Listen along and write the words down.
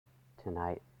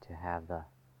tonight to have the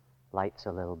lights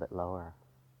a little bit lower,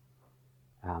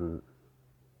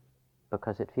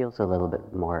 because it feels a little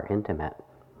bit more intimate,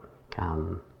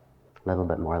 a little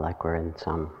bit more like we're in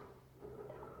some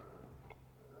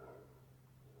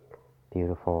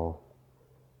beautiful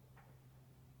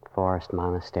forest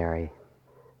monastery,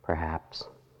 perhaps,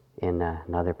 in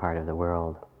another part of the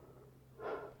world,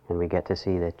 and we get to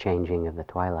see the changing of the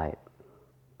twilight.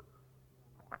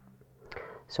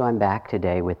 So I'm back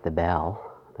today with the bell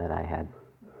that I had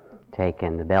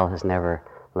taken. The bell has never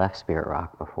left Spirit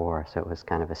Rock before, so it was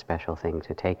kind of a special thing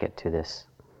to take it to this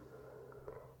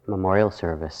memorial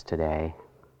service today.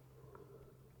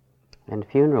 And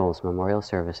funerals, memorial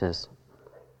services,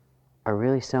 are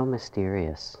really so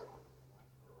mysterious.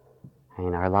 I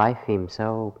mean, our life seems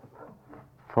so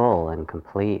full and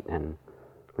complete, and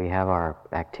we have our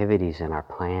activities and our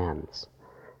plans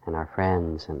and our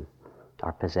friends and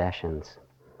our possessions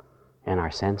and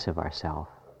our sense of ourself.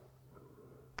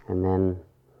 And then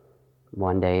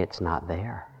one day it's not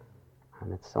there.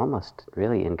 And it's almost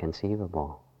really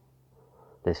inconceivable,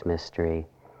 this mystery.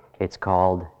 It's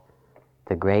called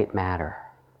the great matter.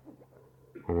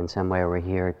 And in some way we're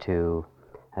here to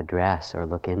address or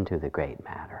look into the great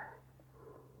matter,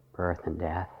 birth and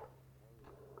death.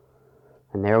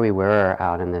 And there we were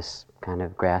out in this kind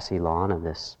of grassy lawn of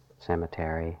this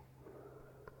cemetery,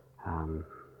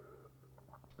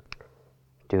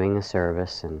 doing the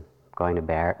service and going to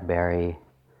bury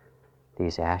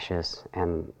these ashes.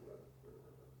 And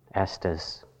Esta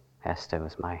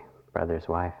was my brother's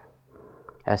wife,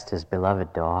 Esta's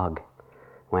beloved dog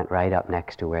went right up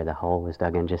next to where the hole was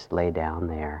dug and just lay down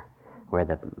there where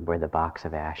the box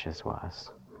of ashes was.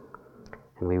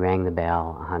 And we rang the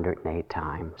bell 108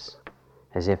 times,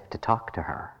 as if to talk to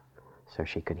her, so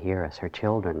she could hear us. Her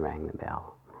children rang the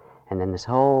bell. And then this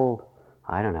whole,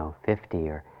 50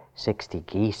 or 60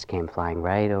 geese came flying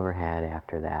right overhead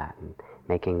after that, and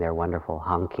making their wonderful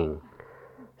honking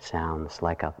sounds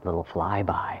like a little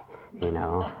flyby,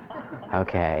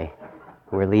 Okay,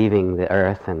 we're leaving the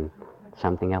earth and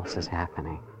something else is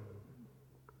happening.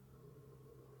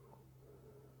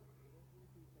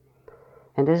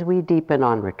 And as we deepen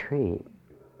on retreat,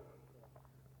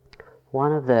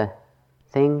 one of the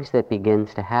things that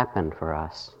begins to happen for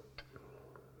us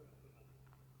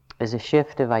is a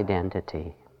shift of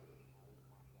identity.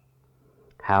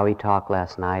 How we talked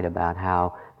last night about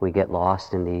how we get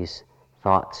lost in these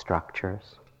thought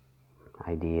structures,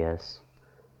 ideas,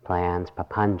 plans,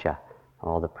 papanja,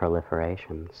 all the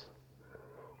proliferations.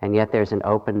 And yet there's an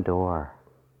open door.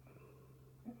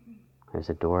 There's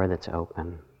a door that's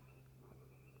open.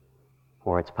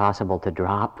 Or it's possible to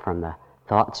drop from the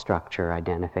thought structure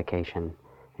identification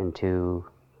into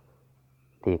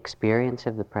the experience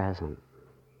of the present.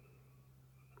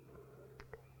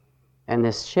 And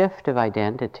this shift of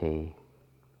identity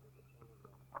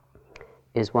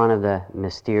is one of the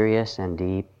mysterious and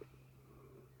deep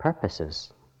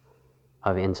purposes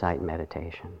of insight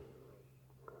meditation.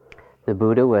 The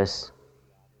Buddha was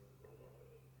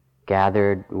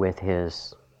gathered with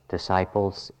his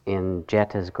disciples in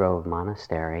Jeta's Grove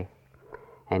Monastery,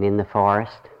 and in the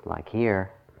forest, like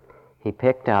here, he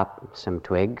picked up some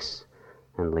twigs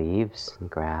and leaves and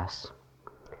grass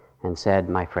and said,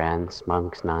 "My friends,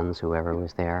 monks, nuns, whoever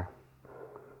was there,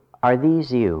 are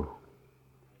these you?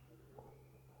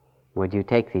 Would you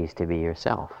take these to be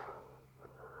yourself?"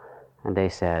 And they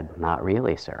said, "Not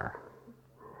really, sir."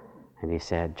 And he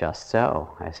said, "Just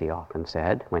so," as he often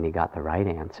said when he got the right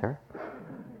answer.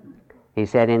 He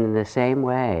said, "In the same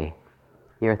way,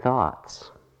 your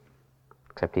thoughts,"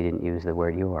 except he didn't use the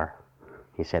word your.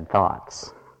 He said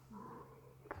thoughts,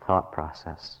 the thought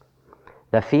process,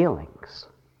 the feelings,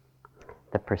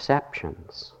 the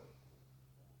perceptions,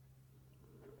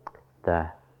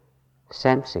 the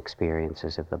sense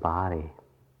experiences of the body,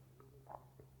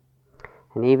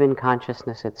 and even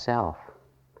consciousness itself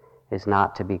is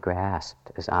not to be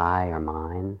grasped as I or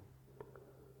mine.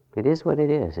 It is what it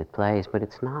is. It plays, but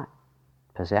it's not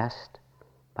possessed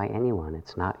by anyone.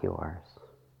 It's not yours.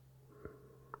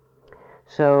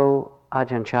 So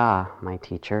Ajahn Chah, my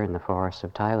teacher in the forests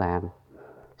of Thailand,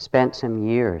 spent some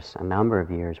years, a number of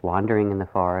years, wandering in the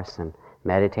forests and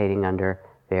meditating under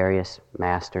various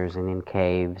masters and in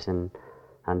caves and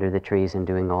under the trees and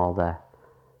doing all the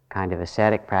kind of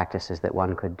ascetic practices that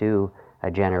one could do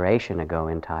a generation ago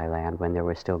in Thailand when there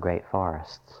were still great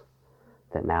forests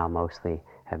that now mostly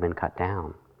have been cut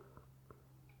down.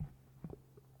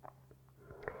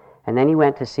 And then he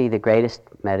went to see the greatest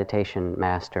meditation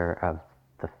master of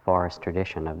the forest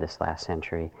tradition of this last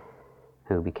century,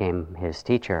 who became his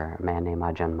teacher, a man named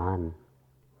Ajahn Mun.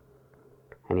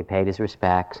 And he paid his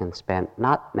respects and spent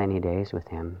not many days with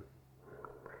him.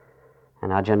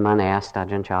 And Ajahn Mun asked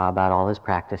Ajahn Chah about all his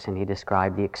practice, and he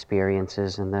described the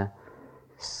experiences and the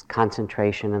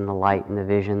concentration and the light and the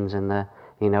visions and the,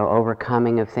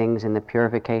 overcoming of things and the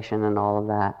purification and all of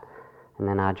that. And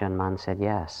then Ajahn Mun said,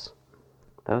 yes,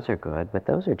 those are good, but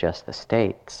those are just the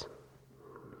states.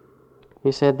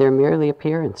 He said they're merely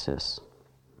appearances.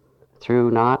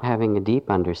 Through not having a deep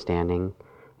understanding,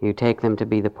 you take them to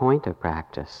be the point of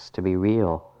practice, to be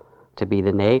real, to be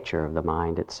the nature of the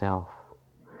mind itself.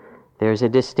 There's a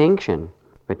distinction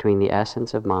between the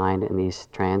essence of mind and these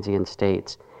transient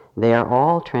states. They are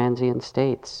all transient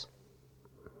states.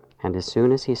 And as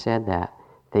soon as he said that,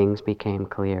 things became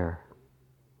clear.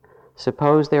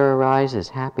 Suppose there arises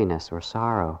happiness or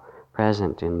sorrow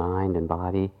present in mind and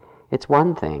body. It's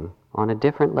one thing, on a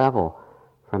different level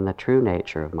from the true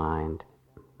nature of mind.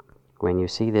 When you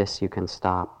see this, you can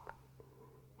stop.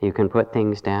 You can put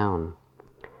things down.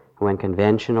 When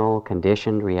conventional,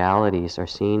 conditioned realities are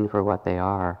seen for what they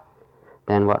are,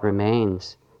 then what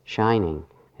remains shining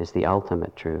is the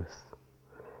ultimate truth.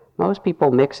 Most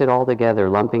people mix it all together,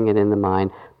 lumping it in the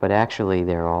mind, but actually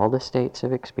they're all the states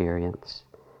of experience,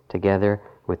 together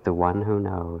with the one who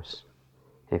knows.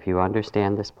 If you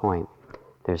understand this point,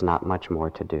 there's not much more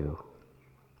to do.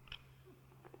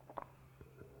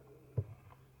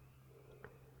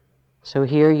 So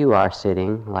here you are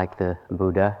sitting like the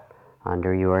Buddha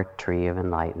under your tree of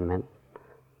enlightenment,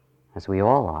 as we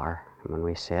all are. When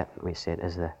we sit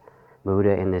as the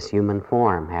Buddha in this human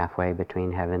form, halfway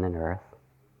between heaven and earth.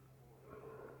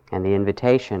 And the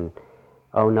invitation,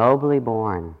 O nobly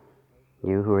born,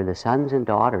 you who are the sons and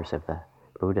daughters of the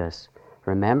Buddhas,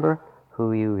 remember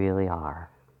who you really are.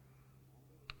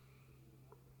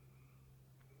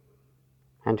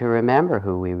 And to remember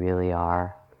who we really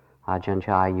are, Ajahn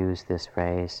Chah used this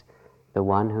phrase, the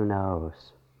one who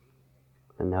knows,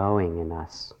 the knowing in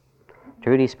us.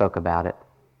 Trudy spoke about it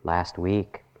last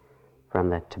week from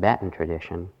the Tibetan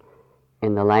tradition.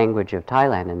 In the language of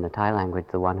Thailand, in the Thai language,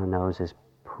 the one who knows is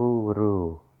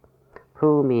Pu-Ru.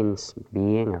 Pu means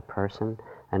being or person,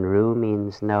 and Ru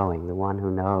means knowing, the one who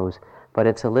knows. But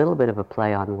it's a little bit of a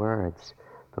play on words,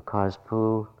 because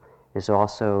Pu is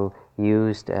also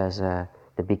used as the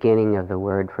beginning of the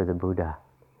word for the Buddha.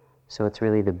 So it's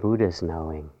really the Buddha's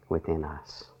knowing within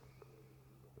us.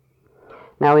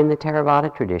 Now in the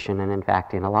Theravada tradition, and in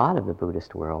fact in a lot of the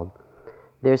Buddhist world,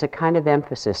 there's a kind of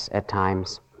emphasis at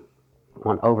times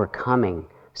on overcoming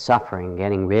suffering,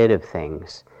 getting rid of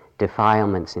things,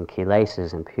 defilements and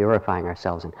kilesas, and purifying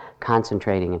ourselves and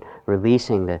concentrating and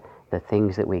releasing the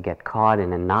things that we get caught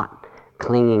in, and not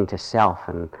clinging to self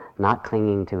and not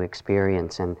clinging to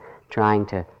experience and trying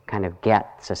to kind of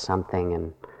get to something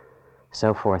and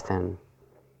so forth and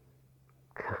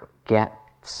get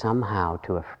somehow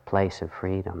to a place of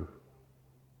freedom.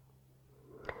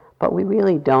 But we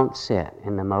really don't sit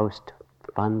in the most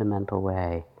fundamental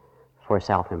way for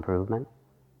self-improvement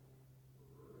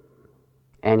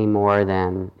any more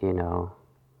than,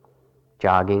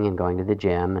 jogging and going to the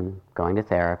gym and going to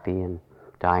therapy and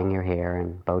dyeing your hair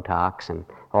and Botox and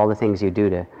all the things you do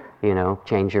to,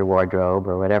 change your wardrobe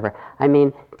or whatever. I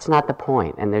mean, it's not the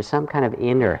point. And there's some kind of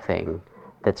inner thing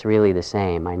that's really the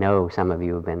same. I know some of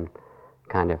you have been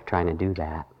kind of trying to do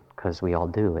that, because we all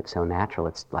do. It's so natural.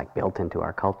 It's like built into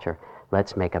our culture.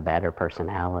 Let's make a better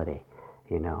personality,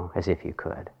 as if you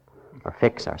could, or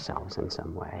fix ourselves in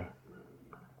some way.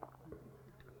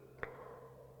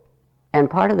 And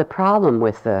part of the problem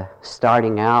with the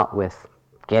starting out with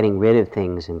getting rid of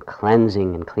things and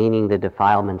cleansing and cleaning the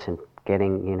defilements and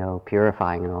getting,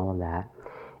 purifying and all of that,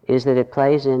 is that it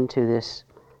plays into this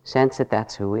sense that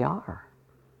that's who we are.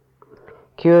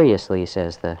 Curiously,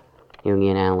 says the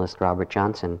Jungian analyst Robert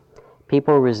Johnson,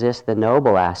 people resist the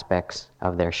noble aspects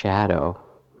of their shadow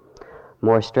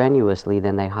more strenuously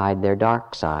than they hide their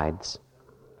dark sides.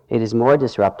 It is more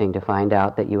disrupting to find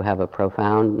out that you have a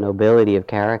profound nobility of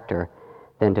character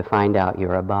than to find out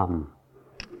you're a bum.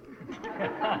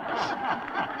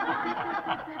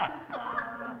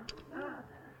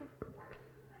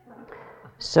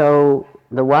 So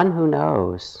the one who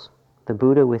knows, the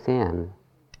Buddha within,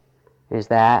 is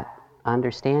that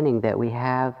understanding that we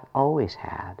have always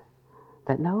had,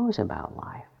 that knows about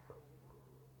life.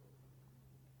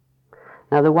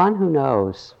 Now the one who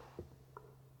knows,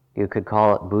 you could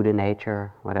call it Buddha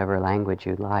nature, whatever language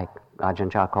you'd like.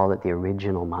 Ajahn Chah called it the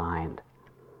original mind,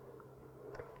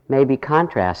 may be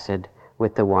contrasted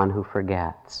with the one who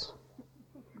forgets.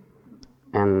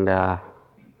 And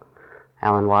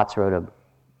Alan Watts wrote a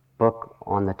book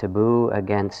on the taboo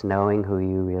against knowing who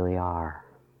you really are.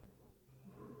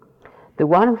 The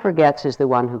one who forgets is the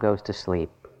one who goes to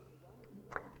sleep.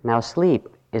 Now sleep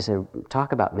is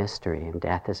talk about mystery, and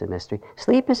death is a mystery.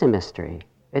 Sleep is a mystery.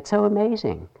 It's so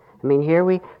amazing. I mean, here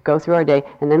we go through our day,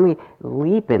 and then we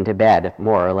leap into bed,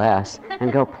 more or less,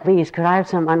 and go, please, could I have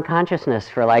some unconsciousness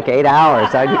for like 8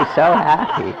 hours? I'd be so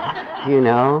happy, you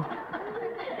know?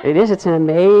 It's an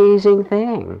amazing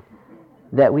thing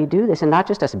that we do this, and not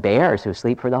just us bears who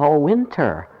sleep for the whole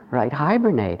winter, right,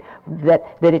 hibernate,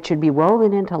 that it should be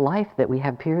woven into life that we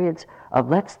have periods of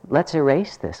let's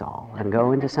erase this all and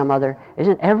go into some other,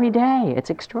 isn't every day?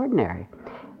 It's extraordinary.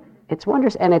 It's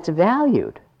wondrous, and it's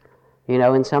valued. You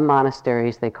know, in some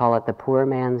monasteries they call it the poor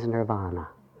man's nirvana,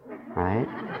 right?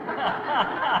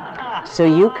 So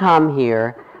you come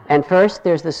here, and first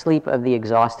there's the sleep of the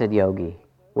exhausted yogi,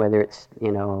 whether it's,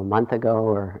 you know, a month ago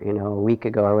or, you know, a week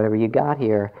ago or whatever. You got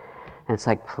here, and it's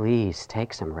like, please,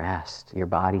 take some rest. Your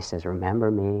body says,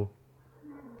 remember me.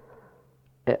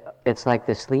 It's like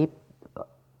the sleep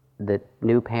that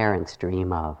new parents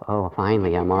dream of. Oh,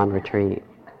 finally, I'm on retreat,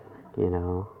 you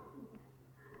know.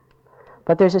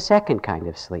 But there's a second kind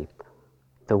of sleep,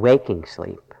 the waking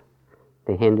sleep.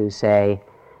 The Hindus say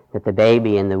that the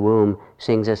baby in the womb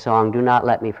sings a song, do not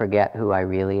let me forget who I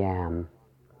really am.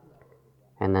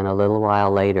 And then a little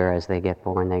while later, as they get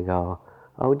born, they go,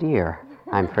 oh dear,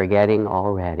 I'm forgetting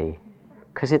already.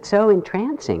 Because it's so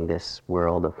entrancing, this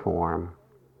world of form.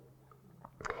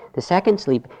 The second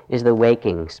sleep is the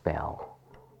waking spell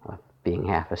of being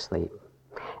half asleep.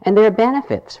 And there are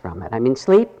benefits from it. I mean,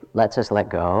 sleep lets us let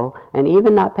go, and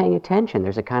even not paying attention,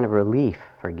 there's a kind of relief,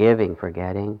 forgiving,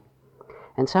 forgetting.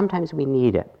 And sometimes we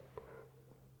need it.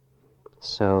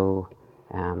 So,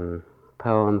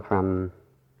 poem from,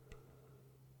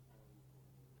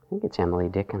 I think it's Emily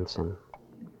Dickinson.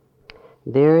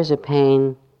 There is a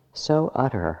pain so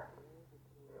utter,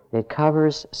 it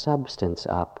covers substance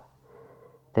up,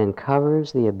 then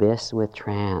covers the abyss with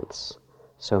trance,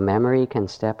 so memory can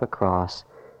step across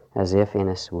as if in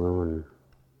a swoon.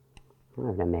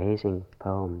 What an amazing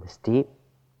poem. This deep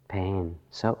pain,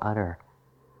 so utter.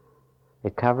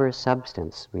 It covers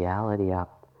substance, reality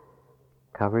up,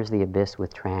 covers the abyss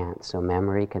with trance, so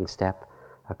memory can step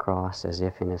across as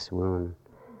if in a swoon.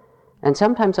 And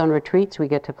sometimes on retreats we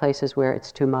get to places where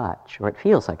it's too much, or it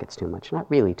feels like it's too much. Not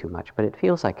really too much, but it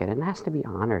feels like it, and it has to be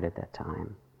honored at that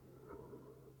time.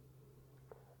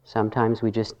 Sometimes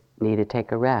we just need to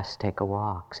take a rest, take a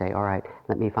walk, say, all right,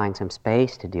 let me find some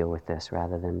space to deal with this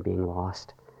rather than being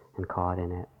lost and caught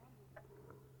in it.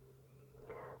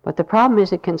 But the problem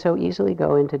is it can so easily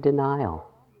go into denial.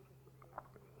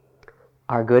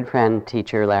 Our good friend,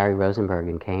 teacher Larry Rosenberg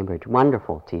in Cambridge,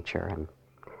 wonderful teacher, and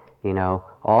you know,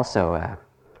 also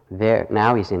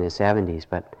now he's in his 70s,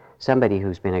 but somebody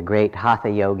who's been a great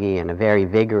hatha yogi and a very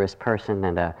vigorous person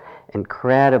and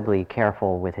incredibly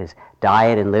careful with his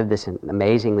diet and lived this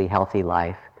amazingly healthy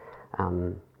life.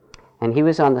 And he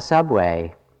was on the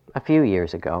subway a few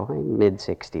years ago,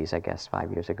 mid-60s, I guess,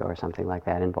 5 years ago or something like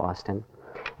that in Boston.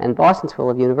 And Boston's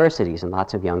full of universities and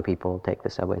lots of young people take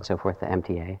the subway and so forth, the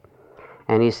MTA.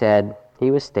 And he said he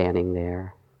was standing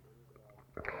there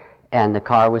and the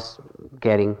car was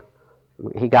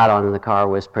he got on and the car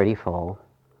was pretty full.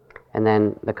 And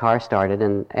then the car started,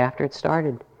 and after it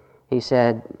started, he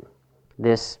said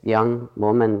this young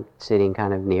woman sitting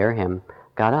kind of near him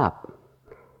got up.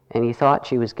 And he thought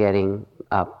she was getting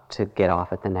up to get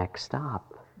off at the next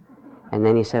stop. And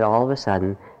then he said all of a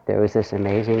sudden, there was this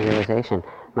amazing realization,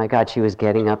 my God, she was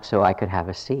getting up so I could have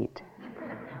a seat.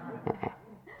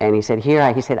 And he said,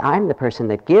 I'm the person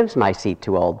that gives my seat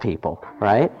to old people,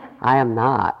 right? I am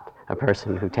not a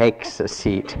person who takes a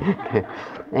seat.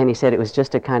 And he said it was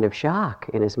just a kind of shock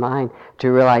in his mind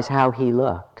to realize how he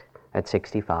looked at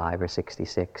 65 or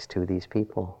 66 to these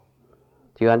people.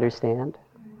 Do you understand?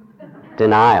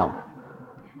 Denial,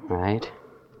 right?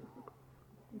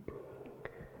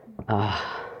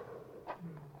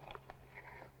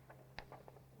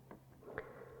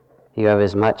 You have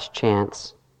as much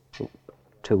chance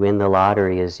to win the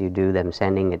lottery as you do them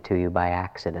sending it to you by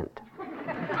accident.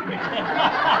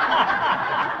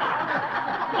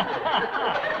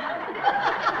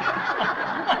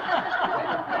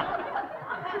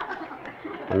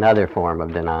 Another form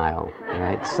of denial,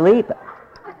 right? Sleep.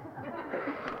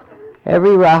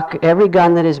 Every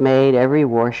gun that is made, every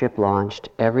warship launched,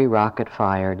 every rocket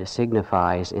fired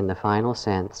signifies, in the final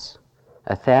sense,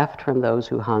 a theft from those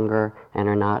who hunger and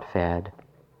are not fed,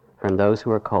 from those who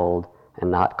are cold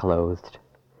and not clothed.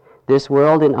 This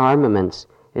world in armaments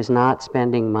is not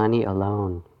spending money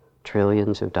alone,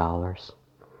 trillions of dollars.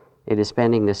 It is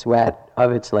spending the sweat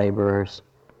of its laborers,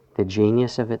 the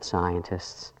genius of its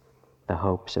scientists, the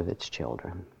hopes of its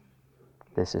children.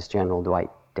 This is General Dwight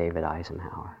David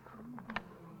Eisenhower.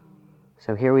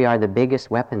 So here we are, the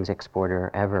biggest weapons exporter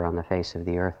ever on the face of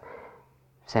the earth,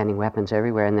 sending weapons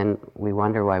everywhere, and then we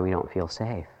wonder why we don't feel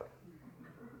safe.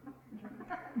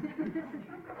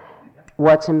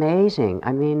 What's amazing,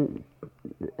 I mean,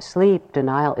 sleep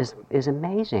denial is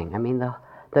amazing. I mean,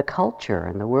 the culture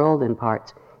and the world in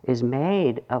parts is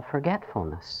made of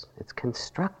forgetfulness. It's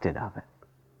constructed of it.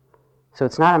 So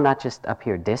it's not, I'm not just up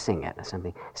here dissing it or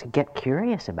something. So get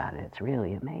curious about it. It's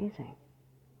really amazing.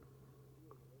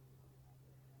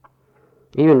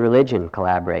 Even religion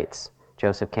collaborates.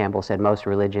 Joseph Campbell said most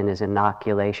religion is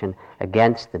inoculation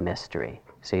against the mystery,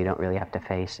 so you don't really have to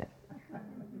face it.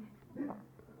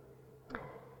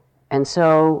 And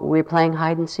so we're playing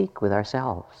hide and seek with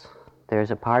ourselves.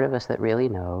 There's a part of us that really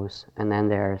knows, and then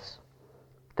there's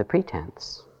the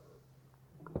pretense.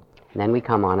 And then we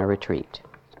come on a retreat.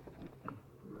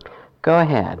 Go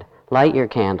ahead, light your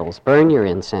candles, burn your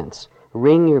incense,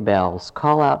 ring your bells,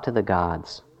 call out to the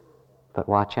gods. But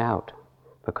watch out,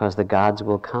 because the gods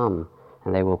will come,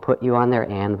 and they will put you on their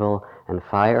anvil and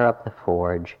fire up the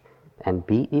forge and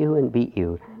beat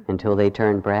you until they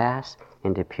turn brass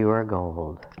into pure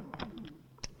gold.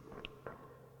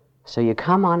 So you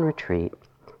come on retreat,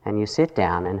 and you sit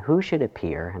down, and who should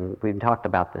appear? And we've talked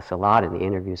about this a lot in the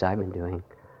interviews I've been doing.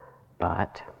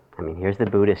 But, I mean, here's the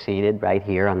Buddha seated right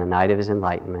here on the night of his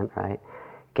enlightenment, right?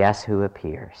 Guess who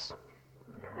appears?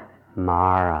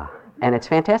 Mara. And it's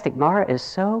fantastic. Mara is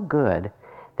so good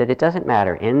that it doesn't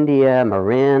matter, India,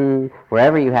 Marin,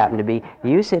 wherever you happen to be,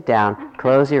 you sit down,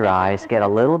 close your eyes, get a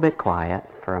little bit quiet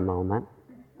for a moment.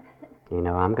 You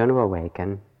know, I'm going to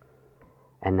awaken.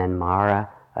 And then Mara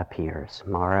appears.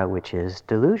 Mara, which is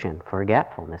delusion,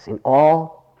 forgetfulness, in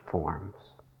all forms.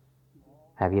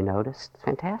 Have you noticed? It's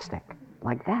fantastic.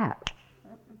 Like that.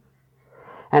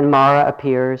 And Mara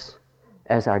appears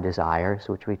as our desires,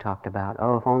 which we talked about.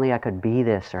 Oh, if only I could be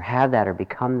this, or have that, or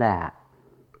become that.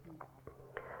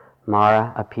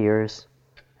 Mara appears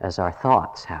as our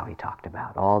thoughts, how he talked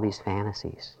about, all these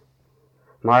fantasies.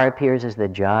 Mara appears as the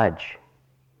judge,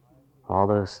 all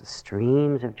those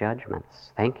streams of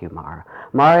judgments. Thank you, Mara.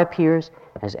 Mara appears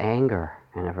as anger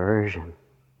and aversion.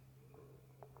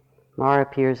 Mara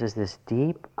appears as this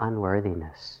deep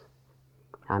unworthiness.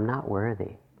 I'm not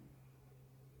worthy.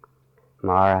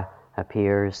 Mara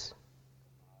appears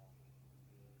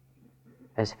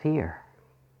as fear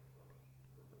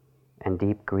and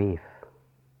deep grief.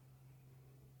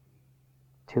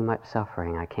 Too much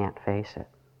suffering, I can't face it.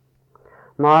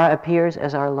 Mara appears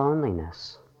as our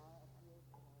loneliness.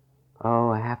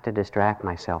 Oh, I have to distract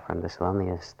myself from this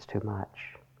loneliness, it's too much.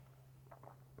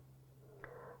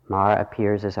 Mara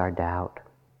appears as our doubt.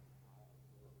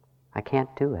 I can't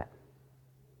do it.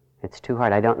 It's too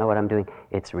hard. I don't know what I'm doing.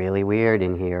 It's really weird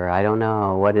in here. I don't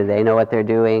know. What do they know what they're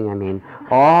doing? I mean,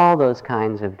 all those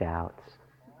kinds of doubts.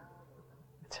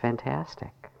 It's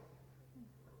fantastic.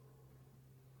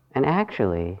 And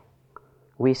actually,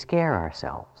 we scare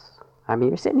ourselves. I mean,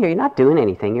 you're sitting here, you're not doing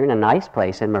anything. You're in a nice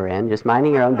place in Marin, just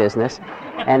minding your own business,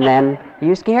 and then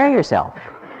you scare yourself.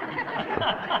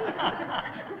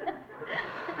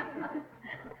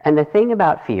 And the thing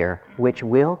about fear, which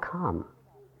will come,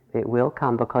 it will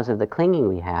come because of the clinging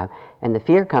we have, and the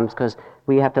fear comes because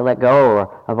we have to let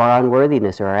go of our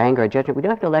unworthiness or our anger or judgment. We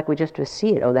don't have to let, we just to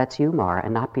see it. Oh, that's you, Mara,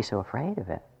 and not be so afraid of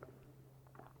it.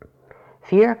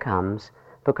 Fear comes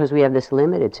because we have this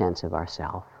limited sense of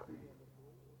ourself.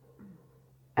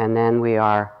 And then we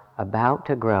are about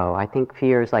to grow. I think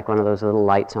fear is like one of those little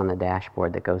lights on the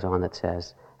dashboard that goes on that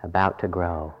says, about to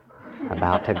grow,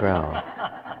 about to grow.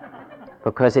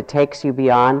 Because it takes you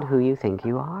beyond who you think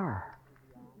you are,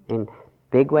 in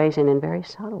big ways and in very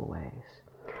subtle ways.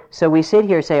 So we sit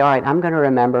here and say, all right, I'm going to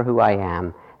remember who I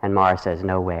am. And Mara says,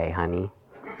 no way, honey.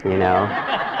 You know,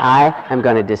 I am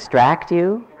going to distract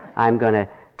you. I'm going to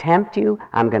tempt you.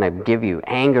 I'm going to give you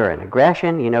anger and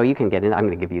aggression. You know, you can get in. I'm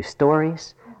going to give you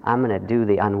stories. I'm going to do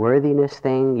the unworthiness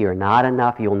thing. You're not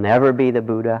enough. You'll never be the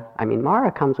Buddha. I mean, Mara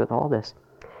comes with all this.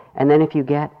 And then if you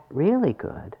get really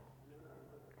good,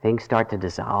 things start to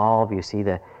dissolve. You see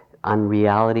the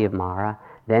unreality of Mara.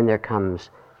 Then there comes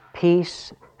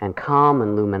peace and calm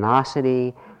and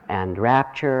luminosity and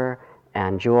rapture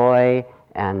and joy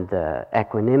and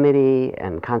equanimity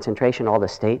and concentration, all the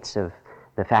states of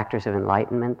the factors of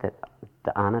enlightenment that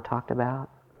Anna talked about.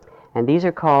 And these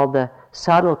are called the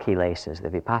subtle kilesas, the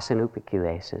vipassanupa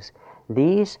kilesas.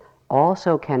 These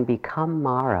also can become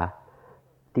Mara,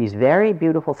 these very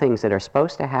beautiful things that are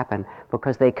supposed to happen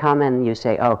because they come and you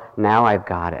say, oh, now I've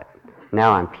got it.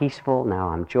 Now I'm peaceful, now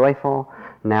I'm joyful,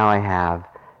 now I have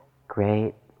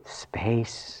great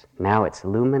space, now it's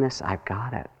luminous, I've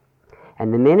got it.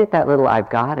 And the minute that little I've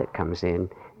got it comes in,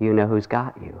 you know who's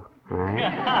got you.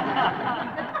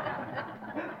 right?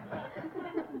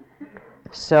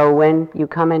 So when you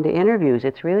come into interviews,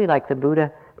 it's really like the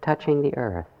Buddha touching the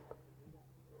earth.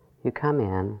 You come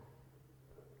in,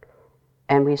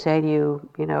 and we say to you,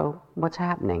 what's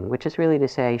happening? Which is really to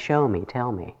say, show me,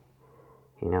 tell me.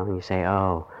 And you say,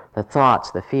 oh, the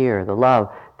thoughts, the fear, the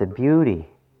love, the beauty,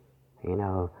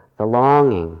 the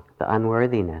longing, the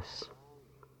unworthiness.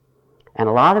 And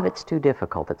a lot of it's too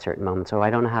difficult at certain moments. So I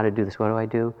don't know how to do this. What do I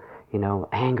do?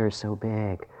 Anger is so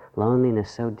big,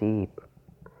 loneliness so deep.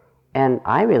 And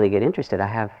I really get interested. I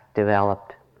have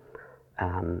developed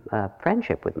a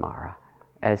friendship with Mara,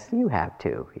 as you have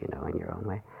too, in your own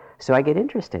way. So I get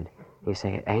interested. You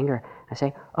say, anger. I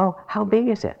say, oh, how big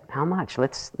is it? How much?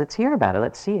 Let's hear about it.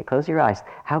 Let's see it. Close your eyes.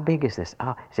 How big is this?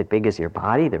 Oh, is it big as your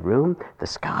body, the room, the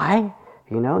sky,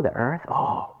 the earth?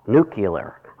 Oh,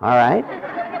 nuclear. All right.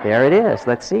 There it is.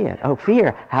 Let's see it. Oh,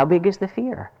 fear. How big is the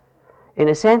fear? In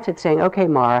a sense, it's saying, okay,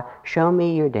 Mara, show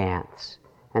me your dance.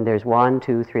 And there's 1,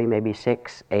 2, 3, maybe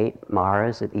 6, 8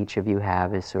 Maras that each of you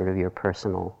have as sort of your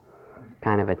personal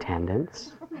kind of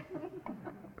attendants.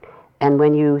 And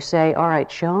when you say, all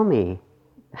right, show me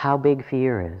how big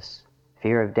fear is.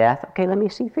 Fear of death? Okay, let me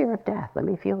see fear of death. Let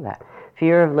me feel that.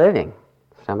 Fear of living.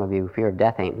 Some of you, fear of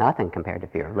death ain't nothing compared to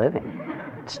fear of living.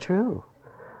 It's true.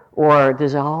 Or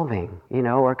dissolving,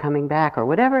 or coming back, or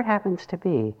whatever it happens to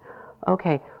be.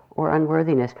 Okay, or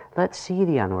unworthiness. Let's see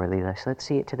the unworthiness. Let's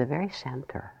see it to the very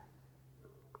center.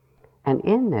 And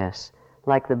in this,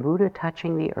 like the Buddha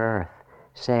touching the earth,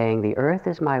 saying, the earth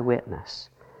is my witness,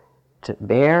 to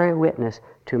bear witness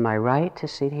to my right to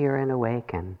sit here and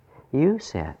awaken, you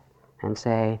sit and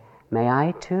say, may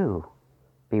I too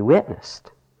be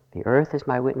witnessed. The earth is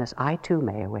my witness. I too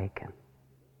may awaken.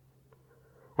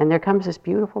 And there comes this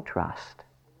beautiful trust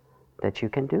that you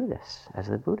can do this, as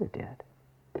the Buddha did.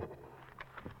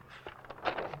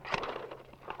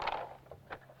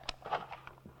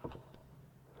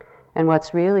 And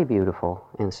what's really beautiful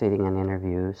in sitting in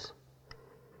interviews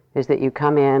is that you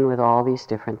come in with all these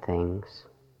different things,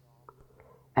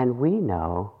 and we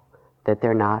know that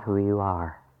they're not who you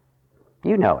are.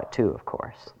 You know it too, of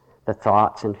course. The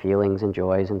thoughts and feelings and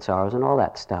joys and sorrows and all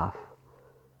that stuff.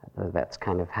 That's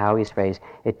kind of Howie's phrase.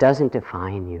 It doesn't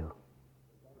define you.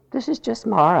 This is just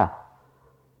Mara.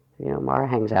 Mara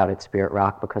hangs out at Spirit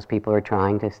Rock because people are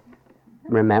trying to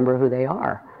remember who they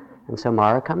are. And so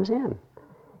Mara comes in.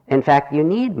 In fact, you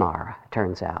need Mara, it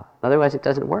turns out. Otherwise it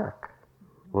doesn't work.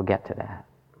 We'll get to that.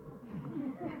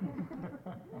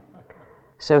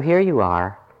 So here you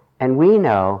are, and we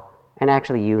know, and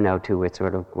actually you know too,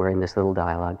 we're in this little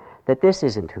dialogue, that this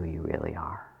isn't who you really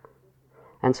are.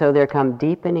 And so there come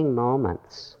deepening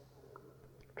moments,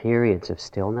 periods of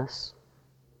stillness,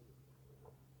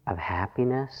 of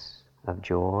happiness, of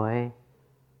joy,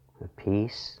 of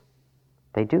peace.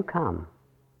 They do come.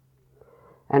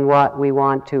 And what we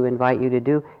want to invite you to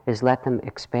do is let them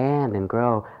expand and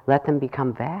grow. Let them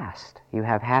become vast. You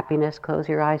have happiness, close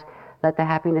your eyes. Let the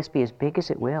happiness be as big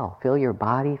as it will. Fill your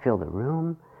body, fill the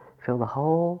room, fill the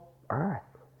whole earth,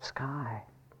 sky.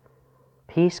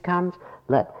 Peace comes,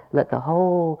 let the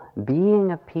whole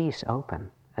being of peace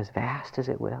open, as vast as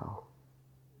it will.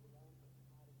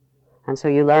 And so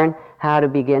you learn how to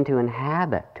begin to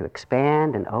inhabit, to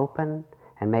expand and open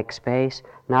and make space,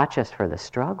 not just for the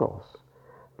struggles,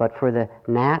 but for the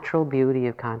natural beauty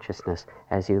of consciousness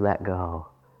as you let go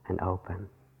and open.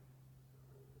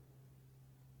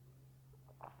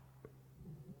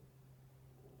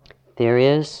 There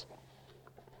is,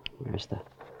 where's the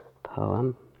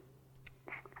poem?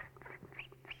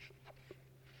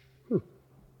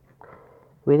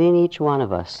 Within each one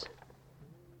of us,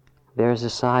 there's a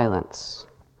silence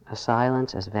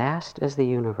as vast as the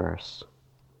universe.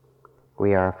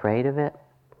 We are afraid of it,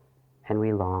 and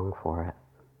we long for it.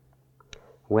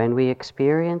 When we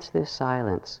experience this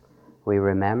silence, we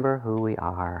remember who we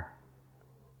are.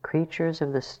 Creatures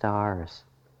of the stars,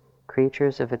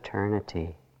 creatures of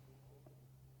eternity.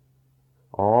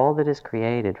 All that is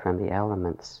created from the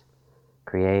elements,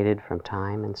 created from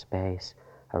time and space,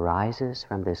 arises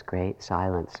from this great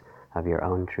silence of your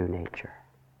own true nature.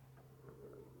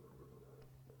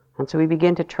 And so we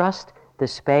begin to trust the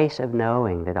space of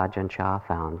knowing that Ajahn Chah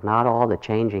found, not all the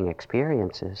changing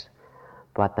experiences,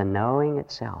 but the knowing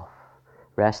itself,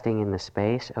 resting in the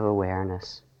space of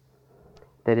awareness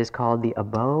that is called the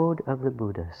abode of the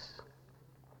Buddhas.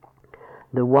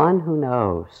 The one who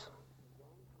knows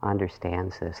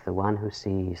understands this, the one who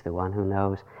sees, the one who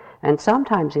knows. And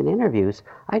sometimes in interviews,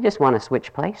 I just want to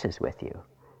switch places with you.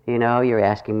 You're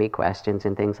asking me questions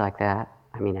and things like that.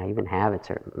 I mean, I even have at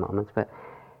certain moments, but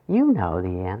you know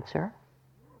the answer.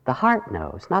 The heart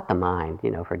knows, not the mind.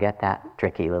 Forget that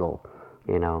tricky little,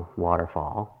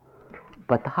 waterfall.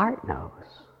 But the heart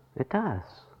knows. It does.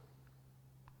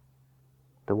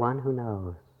 The one who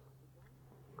knows.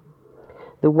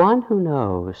 The one who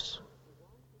knows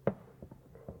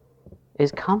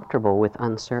is comfortable with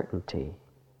uncertainty.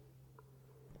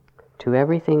 To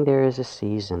everything there is a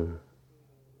season.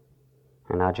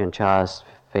 And Ajahn Chah's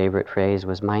favorite phrase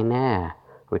was "Mainah,"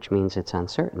 which means it's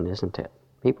uncertain, isn't it?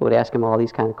 People would ask him all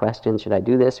these kind of questions, should I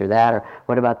do this or that, or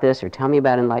what about this, or tell me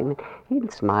about enlightenment.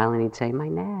 He'd smile and he'd say,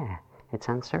 "Mainah, it's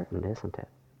uncertain, isn't it?"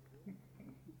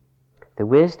 The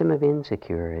wisdom of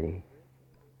insecurity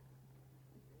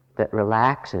that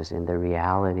relaxes in the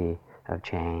reality of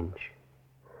change.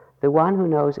 The one who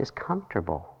knows is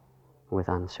comfortable with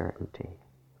uncertainty.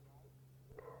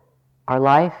 Our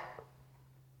life,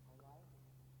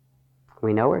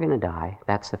 we know we're going to die.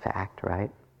 That's the fact, right?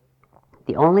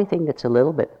 The only thing that's a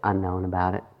little bit unknown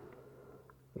about it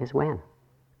is when.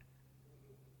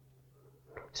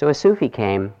 So a Sufi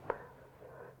came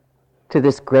to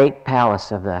this great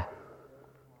palace of the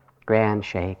Grand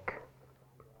Sheikh,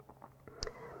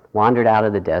 wandered out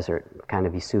of the desert, kind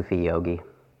of a Sufi yogi,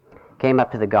 came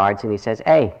up to the guards and he says,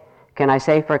 "Hey, can I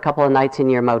stay for a couple of nights in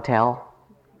your motel?"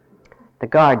 The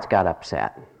guards got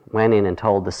upset, went in and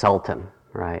told the Sultan,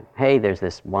 right, "Hey, there's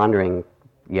this wandering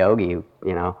yogi,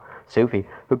 Sufi,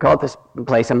 who called this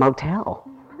place a motel.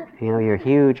 Your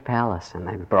huge palace." And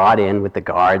they brought in with the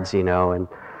guards, and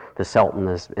the Sultan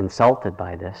is insulted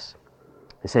by this.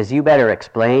 He says, "You better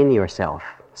explain yourself,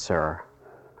 sir,"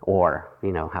 or,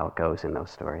 how it goes in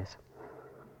those stories.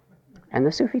 And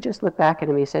the Sufi just looked back at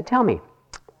him and he said, "Tell me,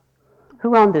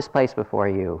 who owned this place before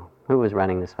you? Who was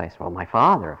running this place?" "Well, my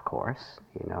father, of course.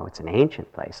 It's an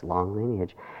ancient place, long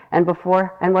lineage." And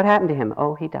what happened to him?"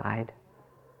 "Oh, he died."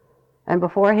 "And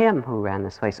before him, who ran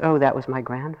this place?" "Oh, that was my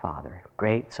grandfather,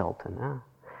 great Sultan." "Ah.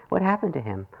 What happened to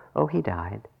him?" "Oh, he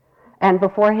died." "And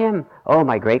before him?" "Oh,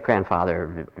 my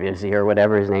great-grandfather, Vizier,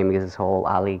 whatever his name is, his whole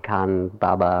Ali Khan,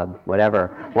 Baba,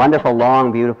 whatever. Wonderful,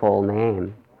 long, beautiful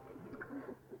name."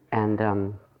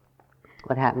 "And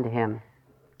what happened to him?"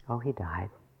 "Oh, he died."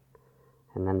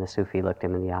 And then the Sufi looked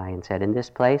him in the eye and said, "In this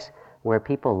place, where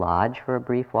people lodge for a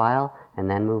brief while and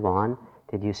then move on,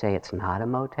 did you say it's not a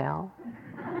motel?"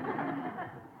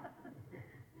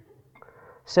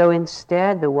 So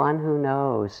instead, the one who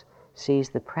knows sees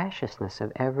the preciousness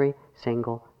of every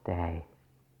single day.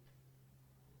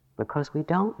 Because we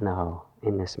don't know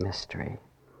in this mystery.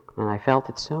 And I felt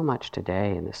it so much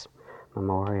today in this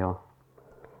memorial.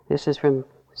 This is from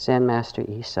Zen Master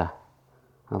Isa,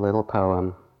 a little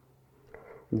poem.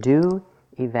 "Dew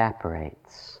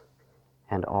evaporates,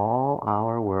 and all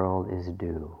our world is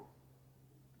dew.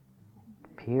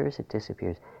 Appears, it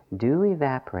disappears. Dew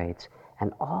evaporates,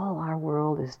 and all our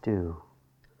world is dew.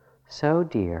 So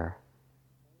dear,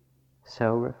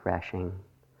 so refreshing,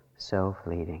 so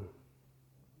fleeting."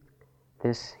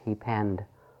 This he penned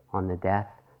on the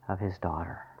death of his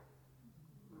daughter.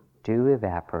 Dew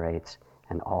evaporates,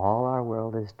 and all our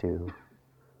world is dew.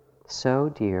 So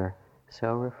dear,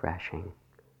 so refreshing,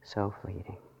 so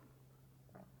fleeting.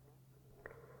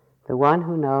 The one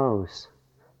who knows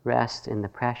rests in the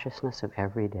preciousness of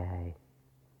every day,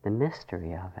 the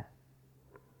mystery of it.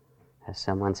 As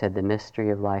someone said, the mystery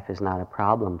of life is not a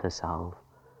problem to solve,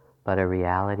 but a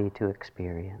reality to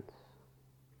experience.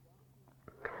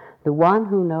 The one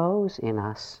who knows in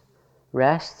us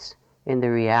rests in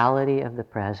the reality of the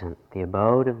present. The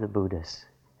abode of the Buddhas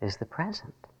is the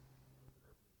present.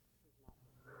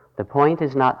 The point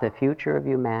is not the future of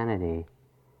humanity,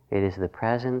 it is the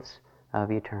presence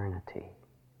of eternity.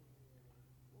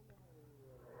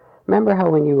 Remember how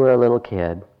when you were a little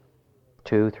kid,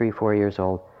 2, 3, 4 years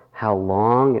old, how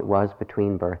long it was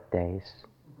between birthdays?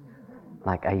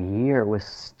 Like a year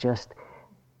was just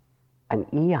an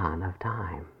eon of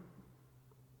time.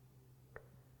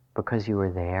 Because you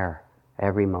were there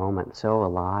every moment, so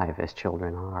alive as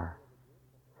children are.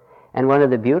 And one of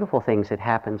the beautiful things that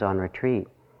happens on retreat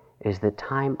is that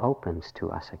time opens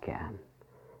to us again.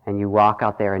 And you walk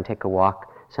out there and take a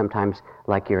walk, sometimes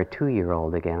like you're a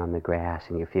 2-year-old again on the grass,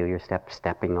 and you feel your steps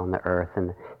stepping on the earth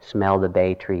and smell the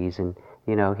bay trees and,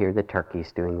 hear the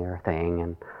turkeys doing their thing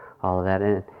and all of that.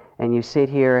 And you sit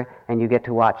here and you get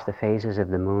to watch the phases of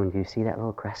the moon. Do you see that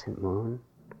little crescent moon?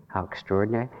 How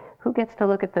extraordinary. Who gets to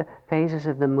look at the phases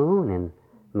of the moon in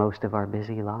most of our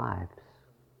busy lives?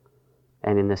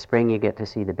 And in the spring you get to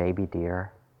see the baby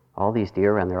deer. All these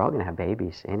deer run, they're all going to have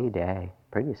babies any day,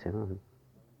 pretty soon.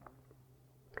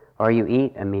 Or you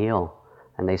eat a meal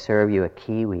and they serve you a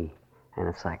kiwi and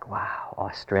it's like, wow,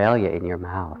 Australia in your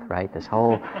mouth, right? This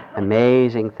whole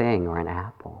amazing thing, or an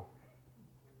apple.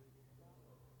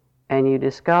 And you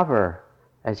discover,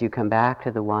 as you come back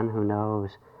to the one who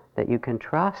knows, that you can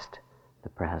trust the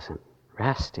present,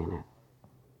 rest in it,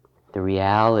 the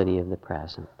reality of the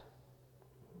present.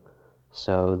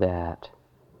 So that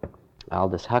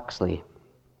Aldous Huxley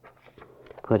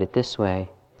put it this way.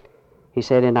 He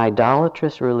said, an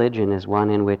idolatrous religion is one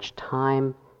in which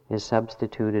time is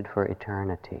substituted for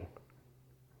eternity.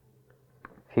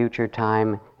 Future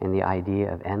time in the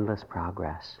idea of endless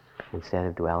progress instead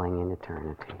of dwelling in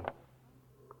eternity.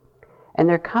 And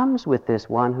there comes with this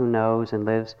one who knows and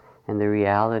lives in the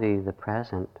reality of the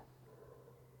present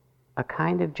a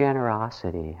kind of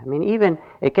generosity. I mean, even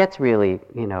it gets really,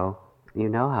 you know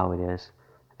how it is.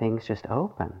 Things just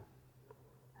open.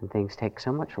 And things take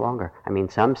so much longer. I mean,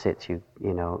 some sits,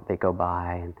 they go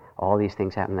by and all these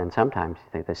things happen. And sometimes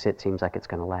the sit seems like it's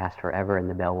going to last forever and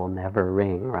the bell will never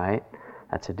ring, right?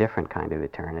 That's a different kind of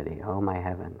eternity. Oh, my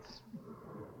heavens.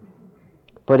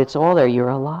 But it's all there. You're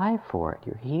alive for it.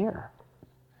 You're here.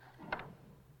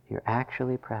 You're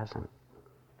actually present.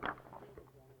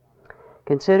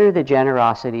 Consider the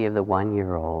generosity of the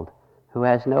 1-year-old who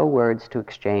has no words to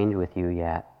exchange with you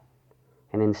yet,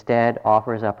 and instead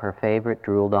offers up her favorite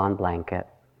drooled-on blanket,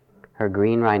 her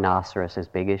green rhinoceros as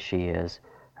big as she is,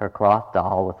 her cloth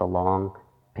doll with the long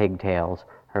pigtails,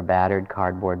 her battered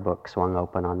cardboard book swung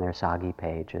open on their soggy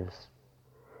pages.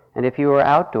 And if you were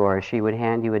outdoors, she would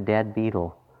hand you a dead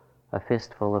beetle, a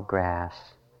fistful of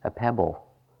grass, a pebble,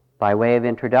 by way of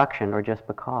introduction or just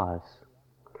because.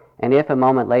 And if a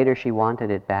moment later she wanted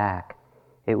it back,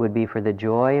 it would be for the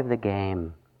joy of the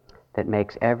game that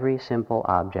makes every simple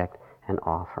object an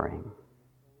offering.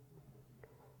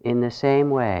 In the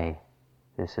same way,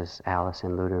 this is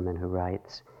Alison Luderman who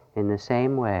writes, in the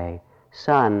same way,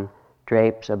 sun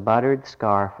drapes a buttered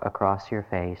scarf across your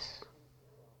face,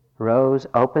 rose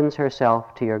opens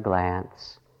herself to your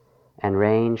glance, and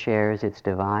rain shares its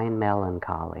divine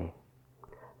melancholy.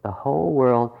 The whole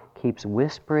world keeps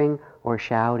whispering or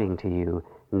shouting to you,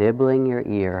 nibbling your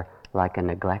ear like a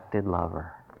neglected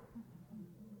lover.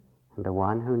 And the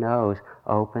one who knows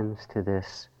opens to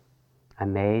this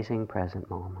amazing present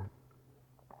moment.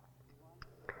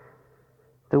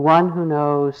 The one who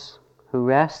knows, who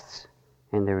rests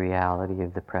in the reality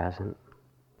of the present,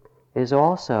 is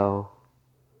also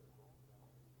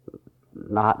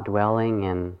not dwelling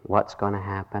in what's going to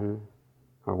happen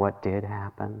or what did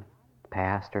happen,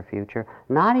 past or future,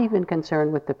 not even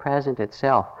concerned with the present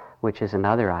itself, which is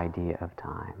another idea of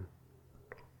time,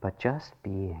 but just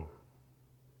being.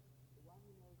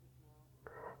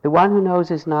 The one who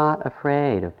knows is not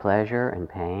afraid of pleasure and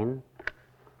pain.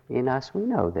 In us, we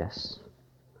know this.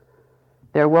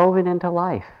 They're woven into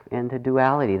life, into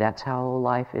duality. That's how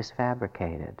life is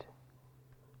fabricated.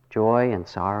 Joy and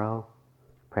sorrow,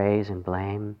 praise and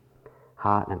blame,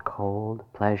 hot and cold,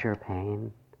 pleasure,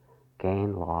 pain,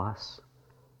 gain, loss,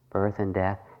 birth and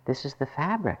death. This is the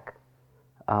fabric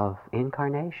of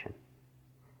incarnation.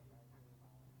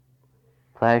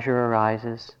 Pleasure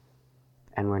arises,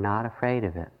 and we're not afraid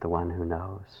of it, the one who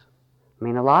knows. I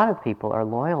mean, a lot of people are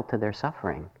loyal to their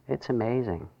suffering. It's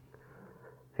amazing.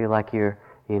 Feel like you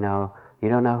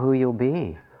don't know who you'll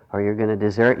be, or you're going to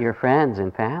desert your friends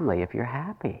and family if you're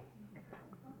happy.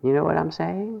 You know what I'm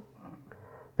saying?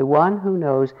 The one who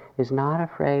knows is not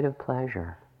afraid of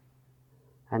pleasure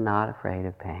and not afraid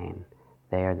of pain.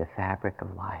 They are the fabric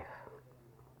of life.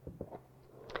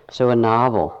 So a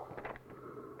novel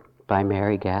by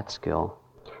Mary Gaitskill,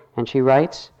 and she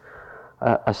writes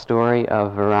a story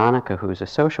of Veronica, who's a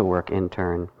social work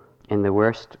intern in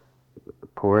the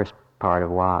poorest part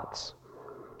of Watts.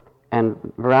 And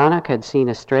Veronica had seen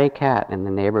a stray cat in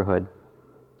the neighborhood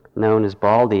known as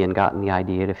Baldy and gotten the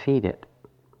idea to feed it.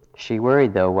 She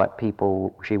worried, though, what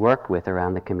people she worked with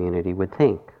around the community would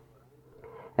think.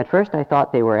 At first I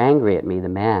thought they were angry at me, the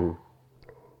men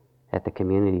at the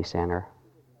community center.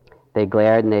 They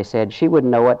glared and they said, "She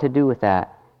wouldn't know what to do with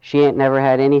that. She ain't never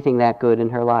had anything that good in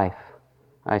her life."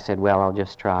 I said, "Well, I'll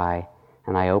just try."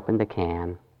 And I opened the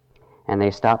can. And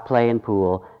they stopped playing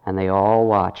pool, and they all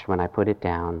watched when I put it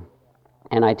down.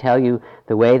 And I tell you,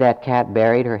 the way that cat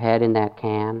buried her head in that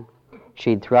can,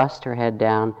 she'd thrust her head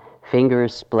down,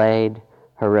 fingers splayed,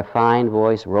 her refined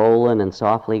voice rollin' and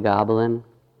softly gobblin'.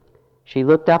 She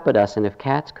looked up at us, and if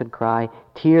cats could cry,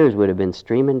 tears would have been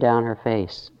streaming down her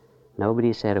face.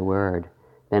 Nobody said a word.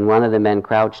 Then one of the men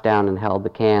crouched down and held the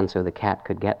can so the cat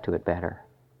could get to it better.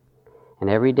 And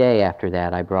every day after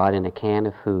that, I brought in a can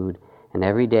of food, and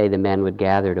every day the men would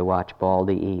gather to watch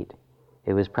Baldy eat.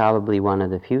 It was probably one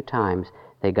of the few times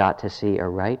they got to see a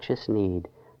righteous need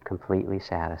completely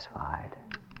satisfied.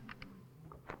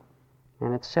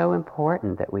 And it's so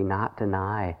important that we not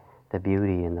deny the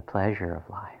beauty and the pleasure of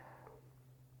life.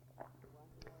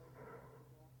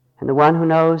 And the one who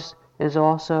knows is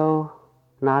also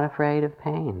not afraid of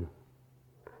pain.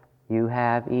 You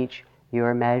have each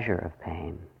your measure of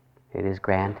pain. It is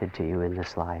granted to you in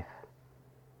this life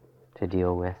to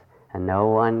deal with, and no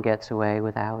one gets away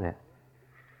without it.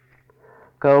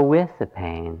 Go with the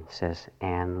pain, says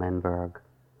Anne Lindbergh.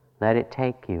 Let it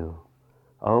take you.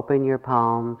 Open your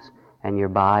palms and your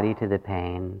body to the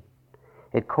pain.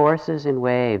 It courses in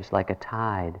waves like a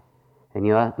tide, and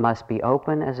you must be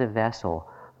open as a vessel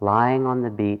lying on the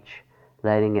beach,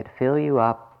 letting it fill you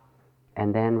up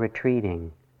and then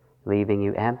retreating, leaving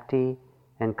you empty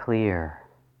and clear.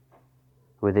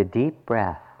 With a deep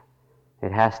breath,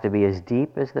 it has to be as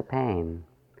deep as the pain.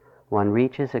 One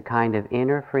reaches a kind of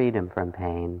inner freedom from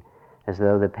pain, as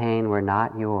though the pain were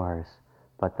not yours,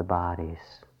 but the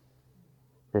body's.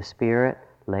 The spirit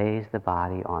lays the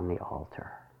body on the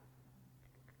altar.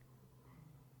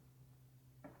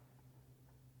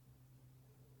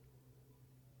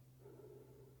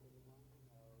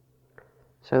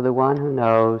 So the one who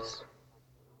knows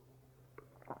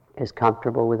is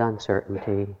comfortable with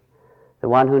uncertainty. The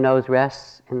one who knows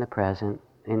rests in the present,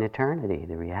 in eternity,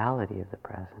 the reality of the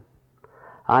present.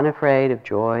 Unafraid of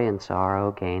joy and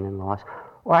sorrow, gain and loss.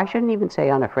 Or I shouldn't even say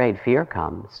unafraid, fear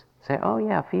comes. Say, oh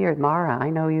yeah, fear, Mara, I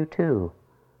know you too.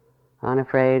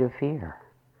 Unafraid of fear.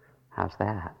 How's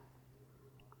that?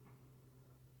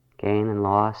 Gain and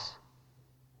loss.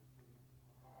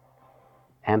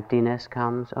 Emptiness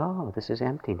comes. Oh, this is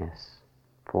emptiness.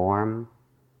 Form.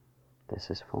 This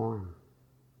is form.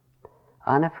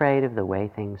 Unafraid of the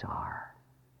way things are.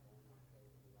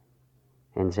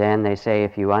 In Zen they say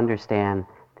if you understand,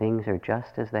 things are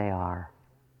just as they are.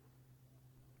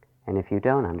 And if you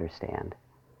don't understand,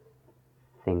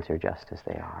 things are just as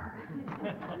they are.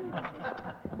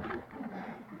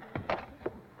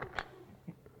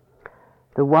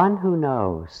 The one who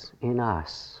knows in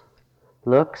us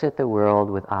looks at the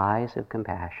world with eyes of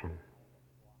compassion.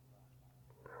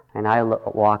 And I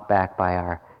walk back by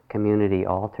our community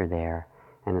altar there,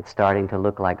 and it's starting to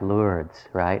look like Lourdes,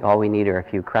 right? All we need are a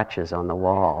few crutches on the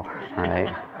wall,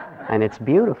 right? And it's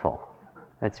beautiful.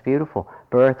 It's beautiful.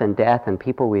 Birth and death and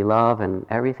people we love and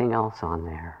everything else on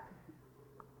there.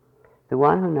 The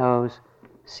one who knows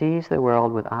sees the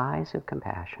world with eyes of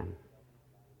compassion.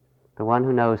 The one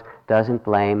who knows doesn't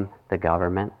blame the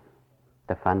government,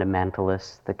 the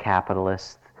fundamentalists, the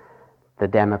capitalists, the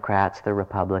Democrats, the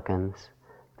Republicans.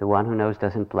 The one who knows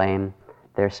doesn't blame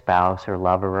their spouse or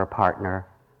lover or partner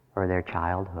or their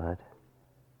childhood.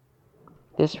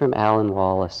 This from Alan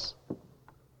Wallace,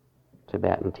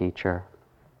 Tibetan teacher.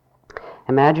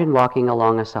 Imagine walking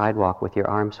along a sidewalk with your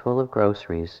arms full of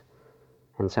groceries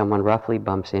and someone roughly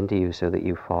bumps into you so that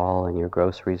you fall and your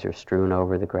groceries are strewn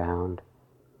over the ground.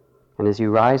 And as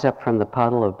you rise up from the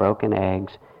puddle of broken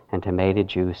eggs and tomato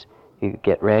juice, you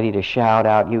get ready to shout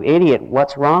out, "You idiot,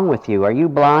 what's wrong with you? Are you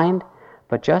blind?"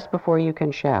 But just before you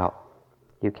can shout,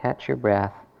 you catch your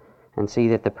breath and see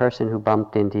that the person who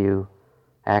bumped into you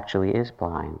actually is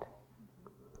blind.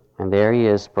 And there he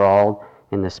is, sprawled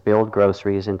in the spilled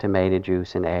groceries and tomato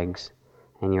juice and eggs,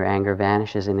 and your anger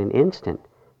vanishes in an instant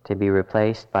to be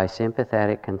replaced by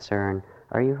sympathetic concern.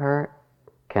 Are you hurt?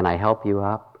 Can I help you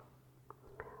up?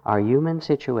 Our human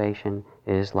situation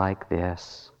is like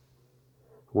this.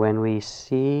 When we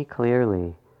see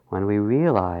clearly, when we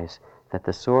realize that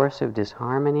the source of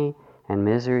disharmony and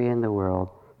misery in the world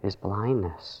is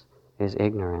blindness, is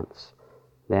ignorance,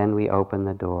 then we open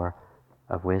the door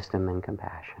of wisdom and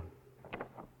compassion.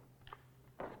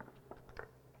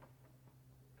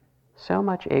 So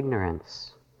much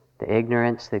ignorance, the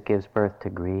ignorance that gives birth to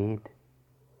greed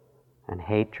and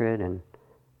hatred and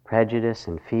prejudice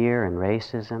and fear and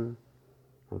racism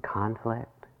and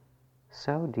conflict,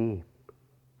 so deep.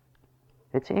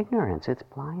 It's ignorance, it's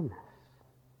blindness.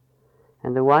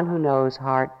 And the one who knows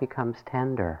heart becomes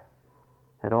tender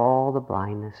at all the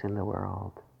blindness in the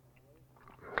world.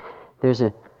 There's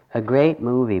a great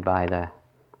movie by the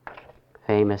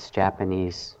famous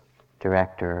Japanese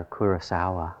director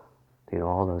Kurosawa, did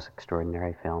all those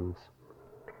extraordinary films,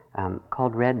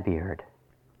 called Redbeard.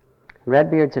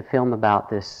 Redbeard's a film about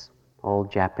this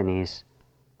old Japanese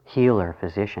healer,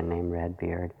 physician named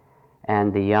Redbeard,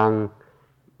 and the young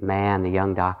man, the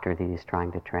young doctor that he's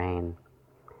trying to train.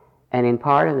 And in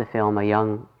part of the film, a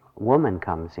young woman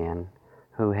comes in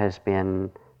who has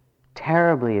been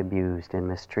terribly abused and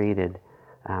mistreated,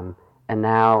 and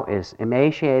now is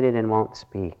emaciated and won't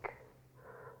speak.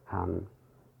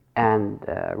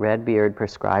 Redbeard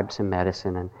prescribes some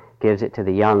medicine and gives it to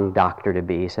the young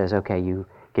doctor-to-be. He says, okay, you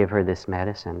give her this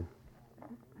medicine.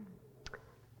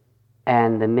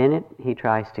 And the minute he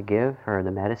tries to give her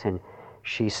the medicine,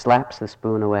 she slaps the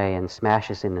spoon away and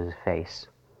smashes it in his face.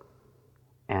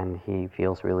 And he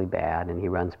feels really bad, and he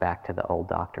runs back to the old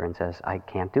doctor and says, I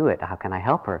can't do it. How can I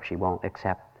help her if she won't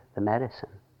accept the medicine?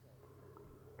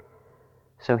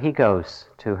 So he goes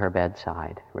to her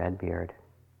bedside, Redbeard.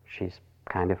 She's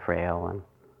kind of frail, and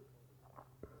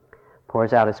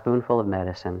pours out a spoonful of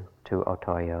medicine to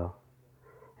Otoyo.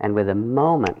 And with a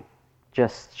moment,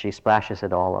 she splashes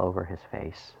it all over his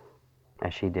face,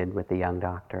 as she did with the young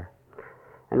doctor.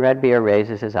 And Redbeard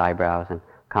raises his eyebrows and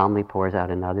calmly pours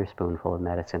out another spoonful of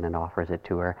medicine and offers it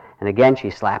to her. And again she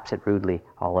slaps it rudely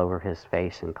all over his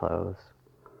face and clothes.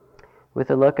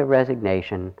 With a look of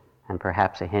resignation and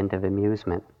perhaps a hint of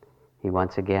amusement, he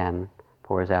once again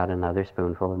pours out another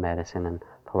spoonful of medicine and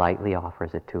politely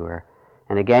offers it to her.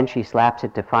 And again she slaps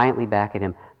it defiantly back at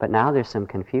him, but now there's some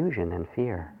confusion and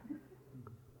fear.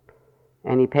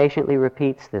 And he patiently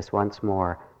repeats this once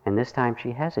more, and this time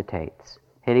she hesitates,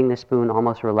 hitting the spoon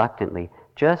almost reluctantly,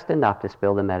 just enough to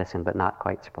spill the medicine but not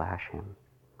quite splash him.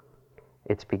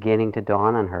 It's beginning to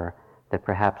dawn on her that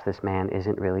perhaps this man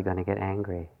isn't really going to get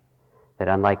angry, that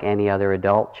unlike any other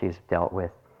adult she's dealt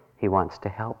with, he wants to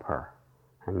help her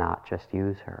and not just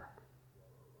use her.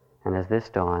 And as this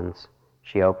dawns,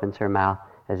 she opens her mouth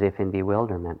as if in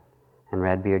bewilderment, and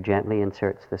Redbeard gently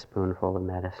inserts the spoonful of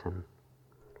medicine.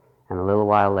 And a little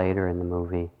while later in the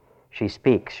movie, she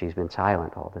speaks. She's been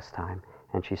silent all this time,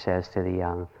 and she says to the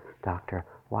young doctor,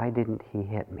 why didn't he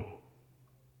hit me?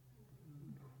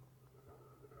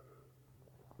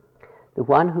 The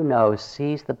one who knows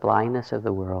sees the blindness of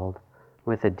the world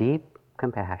with a deep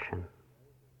compassion.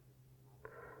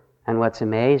 And what's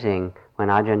amazing, when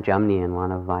Ajahn Jamnian,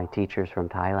 one of my teachers from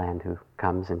Thailand who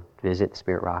comes and visits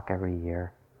Spirit Rock every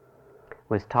year,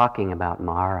 was talking about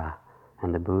Mara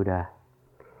and the Buddha,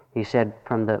 he said,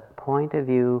 from the point of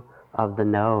view of the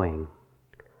knowing,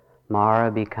 Mara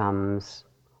becomes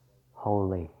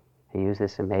holy. He used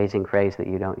this amazing phrase that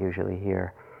you don't usually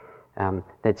hear,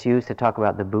 that's used to talk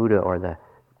about the Buddha or the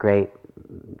great,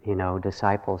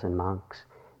 disciples and monks.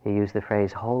 He used the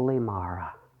phrase, holy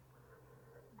Mara.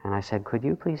 And I said, could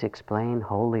you please explain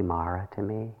holy Mara to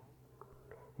me?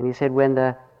 And he said, when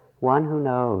the one who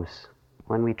knows,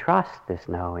 when we trust this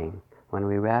knowing, when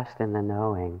we rest in the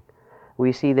knowing,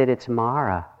 we see that it's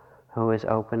Mara who has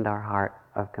opened our heart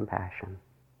of compassion.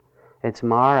 It's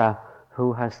Mara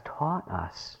who has taught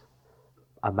us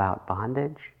about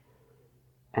bondage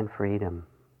and freedom.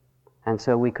 And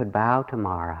so we could bow to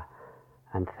Mara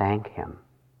and thank him.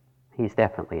 He's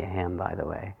definitely a him, by the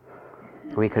way.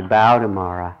 We could bow to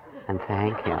Mara and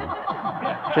thank him,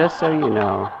 just so you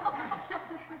know,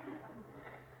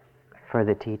 for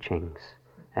the teachings.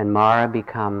 And Mara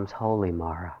becomes holy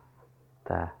Mara,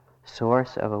 the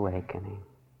source of awakening.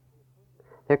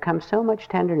 There comes so much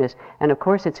tenderness, and of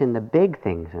course it's in the big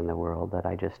things in the world that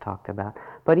I just talked about,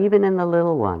 but even in the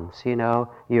little ones,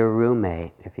 your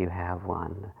roommate, if you have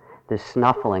one, the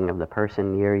snuffling of the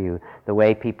person near you, the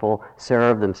way people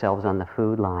serve themselves on the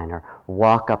food line or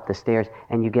walk up the stairs,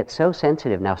 and you get so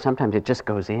sensitive. Now sometimes it just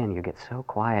goes in, you get so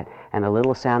quiet, and a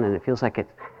little sound, and it feels like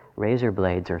it's razor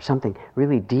blades or something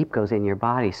really deep goes in your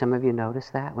body. Some of you notice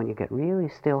that when you get really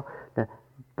still, the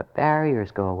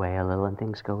barriers go away a little and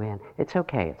things go in. It's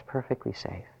okay, it's perfectly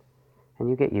safe. And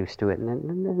you get used to it, and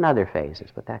then in other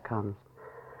phases, but that comes.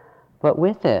 But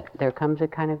with it, there comes a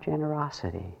kind of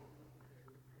generosity.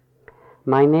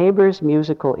 My neighbor's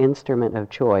musical instrument of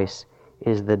choice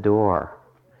is the door.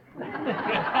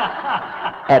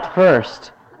 At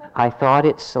first, I thought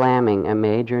it slamming a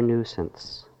major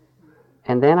nuisance.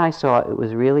 And then I saw it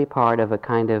was really part of a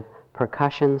kind of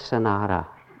percussion sonata.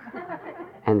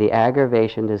 And the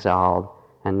aggravation dissolved,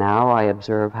 and now I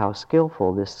observe how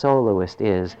skillful this soloist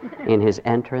is in his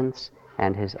entrance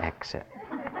and his exit.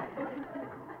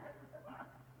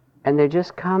 And there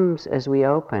just comes, as we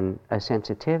open, a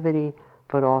sensitivity,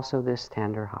 but also this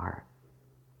tender heart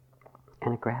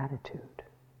and a gratitude.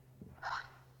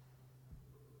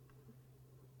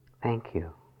 Thank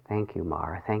you,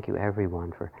 Mara. Thank you,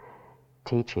 everyone, for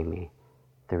teaching me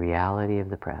the reality of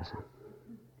the present.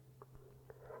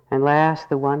 And last,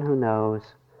 the one who knows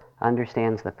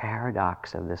understands the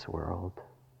paradox of this world.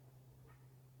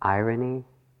 Irony,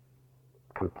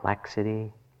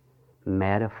 complexity,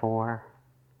 metaphor,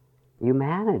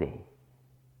 humanity.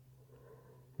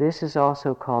 This is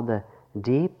also called the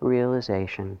deep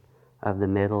realization of the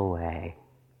middle way.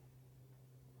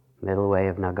 Middle way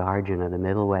of Nagarjuna, the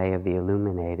middle way of the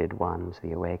illuminated ones,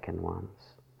 the awakened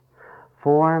ones.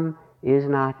 Form is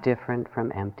not different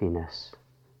from emptiness.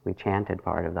 We chanted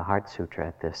part of the Heart Sutra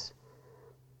at this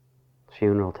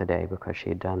funeral today because she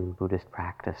had done Buddhist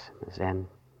practice in the Zen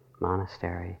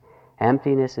monastery.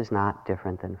 Emptiness is not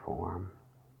different than form.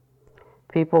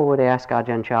 People would ask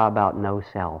Ajahn Chah about no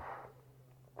self.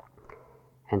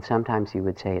 And sometimes he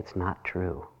would say, it's not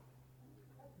true.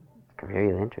 It's very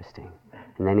interesting.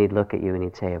 And then he'd look at you and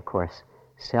he'd say, of course,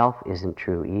 self isn't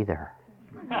true either.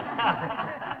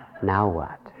 Now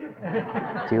what?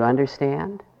 Do you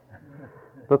understand?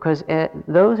 Because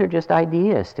those are just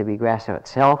ideas to be grasped about,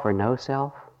 self or no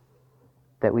self,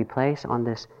 that we place on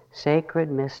this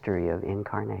sacred mystery of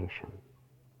incarnation.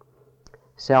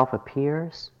 Self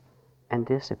appears and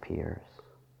disappears.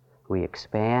 We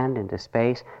expand into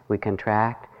space, we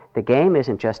contract. The game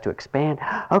isn't just to expand.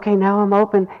 Okay, now I'm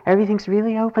open. Everything's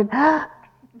really open.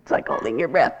 It's like holding your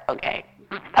breath. Okay.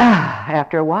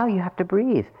 After a while, you have to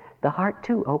breathe. The heart,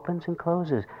 too, opens and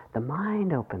closes. The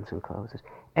mind opens and closes.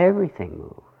 Everything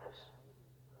moves.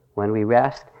 When we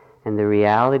rest in the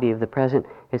reality of the present,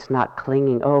 it's not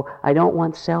clinging. Oh, I don't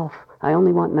want self. I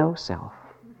only want no self.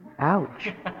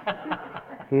 Ouch.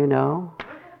 You know?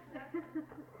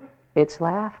 It's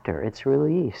laughter. It's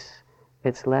release.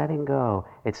 It's letting go.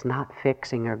 It's not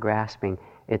fixing or grasping.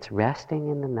 It's resting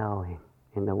in the knowing,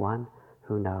 in the one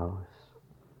who knows.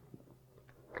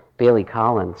 Bailey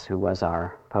Collins, who was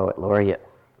our poet laureate,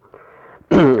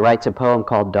 writes a poem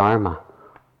called Dharma.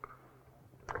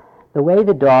 The way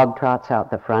the dog trots out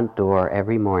the front door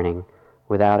every morning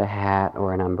without a hat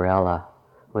or an umbrella,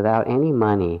 without any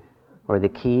money or the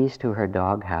keys to her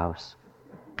doghouse,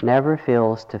 never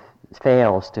fails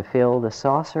to fill the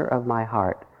saucer of my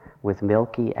heart with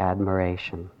milky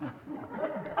admiration.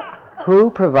 Who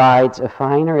provides a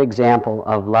finer example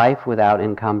of life without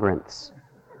encumbrance?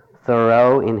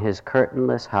 Thoreau in his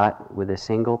curtainless hut with a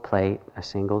single plate, a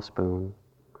single spoon.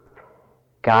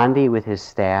 Gandhi with his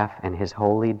staff and his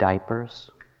holy diapers.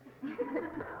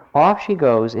 Off she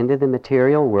goes into the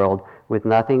material world with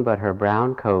nothing but her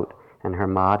brown coat and her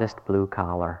modest blue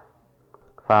collar,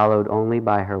 following only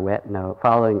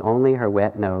her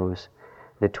wet nose,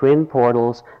 the twin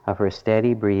portals of her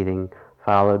steady breathing,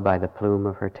 followed by the plume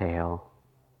of her tail.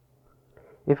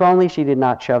 If only she did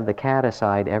not shove the cat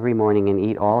aside every morning and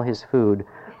eat all his food,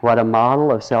 what a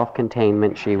model of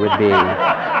self-containment she would be.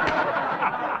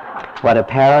 What a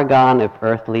paragon of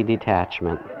earthly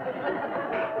detachment.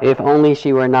 If only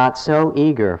she were not so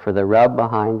eager for the rub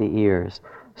behind the ears,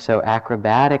 so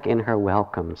acrobatic in her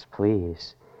welcomes,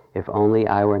 please. If only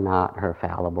I were not her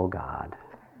fallible God.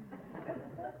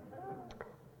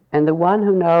 And the one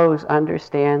who knows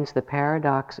understands the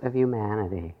paradox of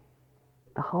humanity,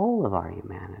 the whole of our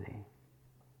humanity,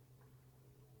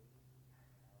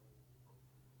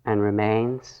 and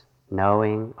remains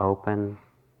knowing, open,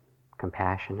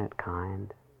 compassionate,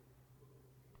 kind.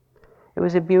 It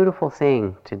was a beautiful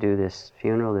thing to do this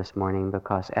funeral this morning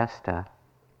because Esta,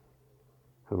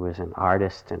 who was an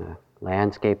artist and a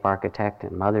landscape architect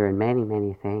and mother and many,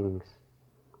 many things,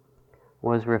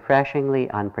 was refreshingly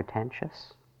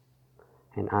unpretentious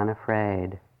and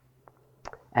unafraid,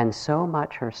 and so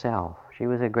much herself. She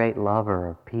was a great lover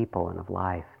of people and of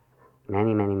life,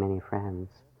 many, many, many friends.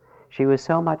 She was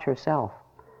so much herself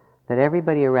that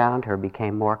everybody around her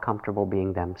became more comfortable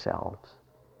being themselves.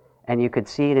 And you could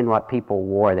see it in what people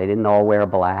wore. They didn't all wear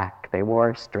black. They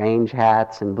wore strange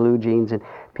hats and blue jeans, and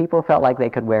people felt like they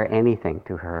could wear anything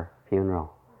to her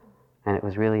funeral. And it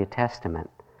was really a testament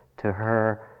to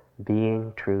her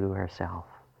being true to herself,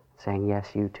 saying, yes,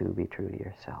 you too, be true to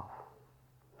yourself.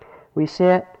 We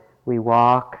sit, we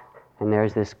walk, and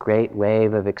there's this great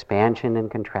wave of expansion and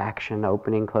contraction,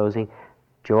 opening, closing,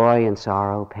 joy and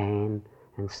sorrow, pain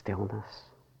and stillness.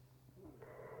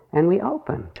 And we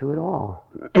open to it all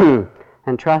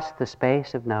and trust the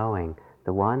space of knowing,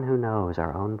 the one who knows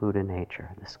our own Buddha nature,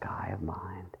 the sky of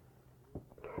mind.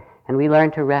 And we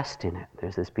learn to rest in it.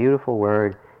 There's this beautiful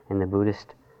word in the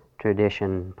Buddhist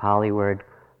tradition, Pali word,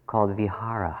 called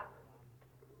vihara.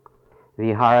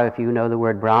 Vihara, if you know the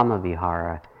word Brahma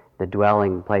Vihara, the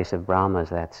dwelling place of Brahmas,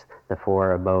 that's the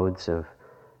four abodes of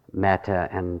metta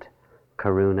and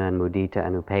karuna and mudita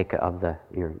and upekkha of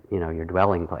your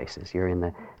dwelling places. You're in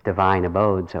the divine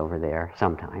abodes over there,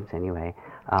 sometimes anyway.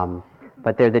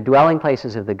 But they're the dwelling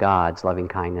places of the gods, loving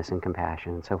kindness and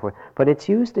compassion and so forth. But it's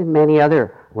used in many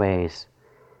other ways.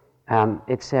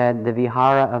 It said the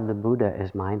vihara of the Buddha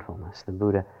is mindfulness. The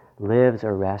Buddha lives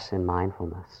or rests in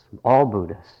mindfulness. All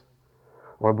Buddhas.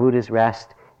 Or Buddhas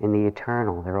rest in the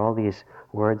eternal. There are all these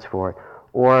words for it.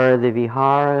 Or the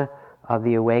vihara of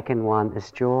the awakened one is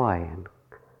joy and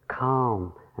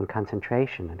calm and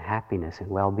concentration and happiness and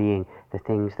well-being, the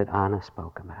things that Anna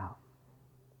spoke about.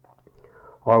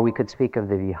 Or we could speak of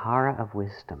the vihara of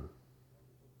wisdom,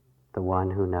 the one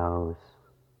who knows.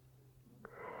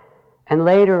 And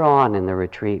later on in the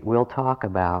retreat, we'll talk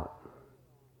about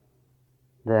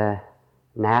the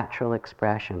natural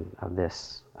expression of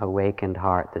this awakened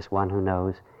heart, this one who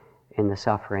knows, in the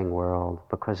suffering world,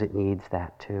 because it needs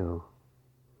that too.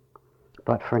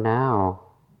 But for now,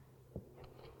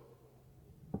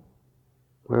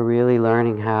 we're really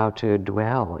learning how to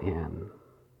dwell in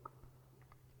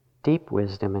deep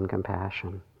wisdom and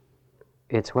compassion.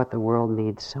 It's what the world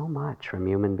needs so much from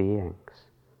human beings.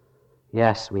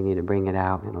 Yes, we need to bring it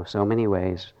out in so many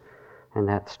ways, and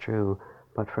that's true.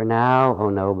 But for now, O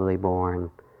nobly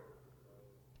born,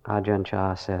 Ajahn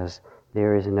Chah says,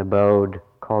 there is an abode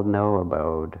called no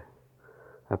abode,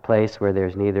 a place where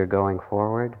there's neither going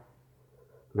forward,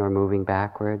 nor moving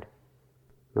backward,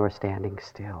 nor standing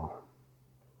still.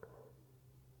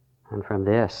 And from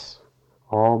this,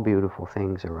 all beautiful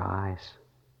things arise.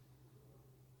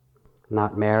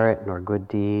 Not merit, nor good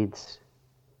deeds,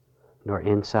 nor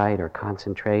insight or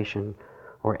concentration,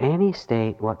 or any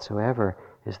state whatsoever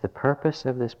is the purpose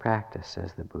of this practice,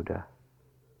 says the Buddha,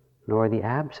 nor the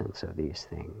absence of these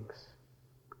things.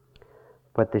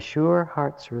 But the sure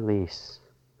heart's release,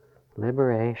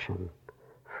 liberation,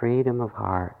 freedom of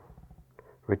heart,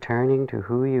 returning to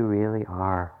who you really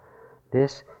are,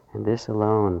 this and this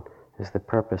alone is the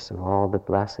purpose of all the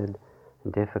blessed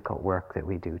and difficult work that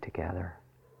we do together.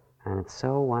 And it's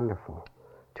so wonderful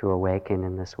to awaken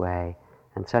in this way,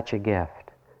 and such a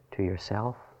gift to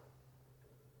yourself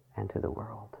and to the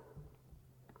world.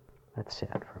 Let's sit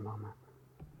for a moment.